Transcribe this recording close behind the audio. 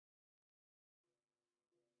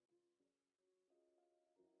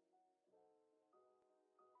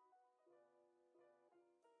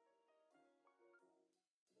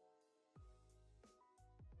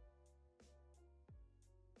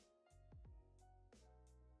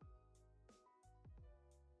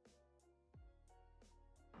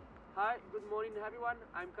Hi, good morning everyone.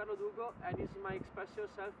 I'm Carlo Dugo and this is my Express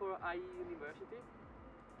Yourself for IE University.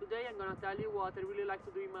 Today I'm gonna tell you what I really like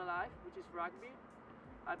to do in my life, which is rugby.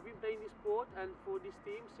 I've been playing this sport and for this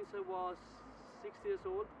team since I was 6 years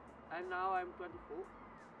old and now I'm 24.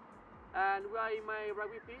 And we are in my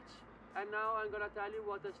rugby pitch and now I'm gonna tell you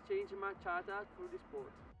what has changed in my childhood through this sport.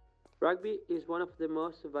 Rugby is one of the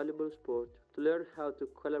most valuable sports to learn how to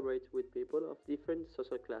collaborate with people of different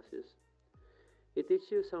social classes. It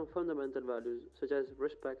teaches you some fundamental values such as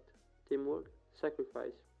respect, teamwork,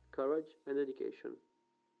 sacrifice, courage, and dedication.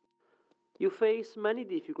 You face many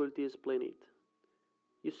difficulties playing it.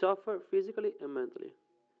 You suffer physically and mentally.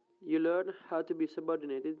 You learn how to be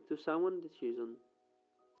subordinated to someone's decision.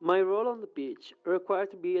 My role on the pitch requires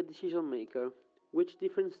to be a decision maker, which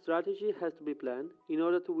different strategy has to be planned in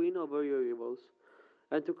order to win over your rivals,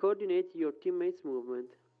 and to coordinate your teammates' movement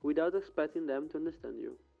without expecting them to understand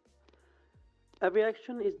you. Every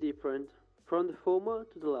action is different, from the former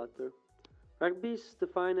to the latter. Rugby is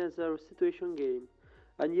defined as a situation game,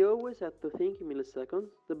 and you always have to think in milliseconds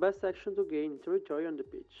the best action to gain territory on the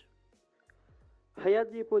pitch. I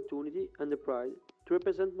had the opportunity and the pride to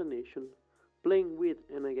represent my nation, playing with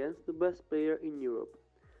and against the best players in Europe,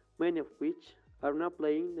 many of which are now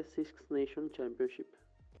playing the Six Nations Championship.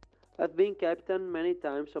 I've been captain many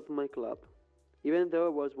times of my club, even though I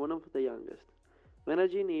was one of the youngest,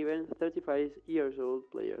 managing even 35 years old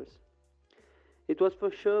players. It was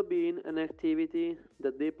for sure been an activity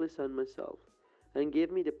that deeply suited myself and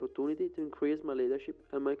gave me the opportunity to increase my leadership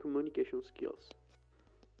and my communication skills.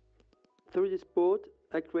 Through this sport,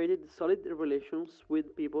 I created solid relations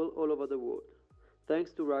with people all over the world.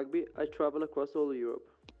 Thanks to rugby, I travel across all Europe.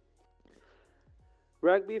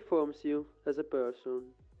 Rugby forms you as a person.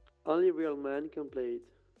 Only real men can play it.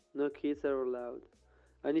 No kids are allowed.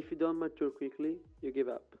 And if you don't mature quickly, you give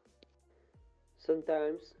up.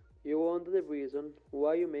 Sometimes you wonder the reason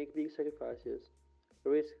why you make big sacrifices,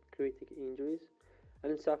 risk critic injuries,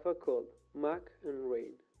 and suffer cold, muck, and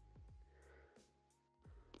rain.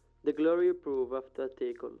 The glory you prove after a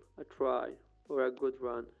tackle, a try, or a good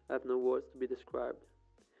run have no words to be described.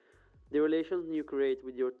 The relation you create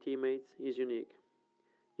with your teammates is unique.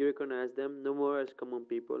 You recognize them no more as common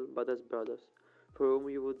people, but as brothers, for whom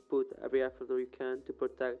you would put every effort you can to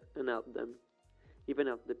protect and help them, even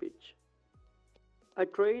off the pitch. I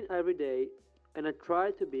train every day and I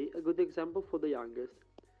try to be a good example for the youngest,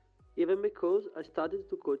 even because I started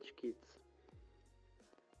to coach kids.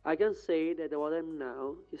 I can say that what I am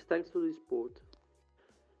now is thanks to this sport.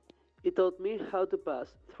 It taught me how to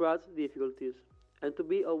pass throughout difficulties and to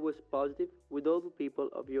be always positive with all the people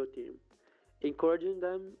of your team, encouraging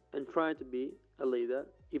them and trying to be a leader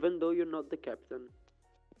even though you're not the captain.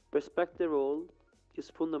 Respect the role is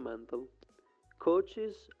fundamental.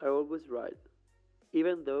 Coaches are always right,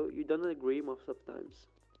 even though you don't agree most of times.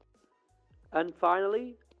 And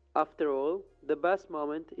finally, after all, the best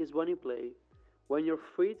moment is when you play, when you're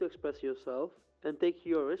free to express yourself and take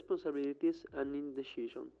your responsibilities and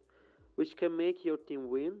indecision, which can make your team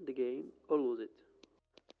win the game or lose it.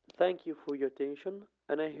 Thank you for your attention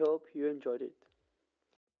and I hope you enjoyed it.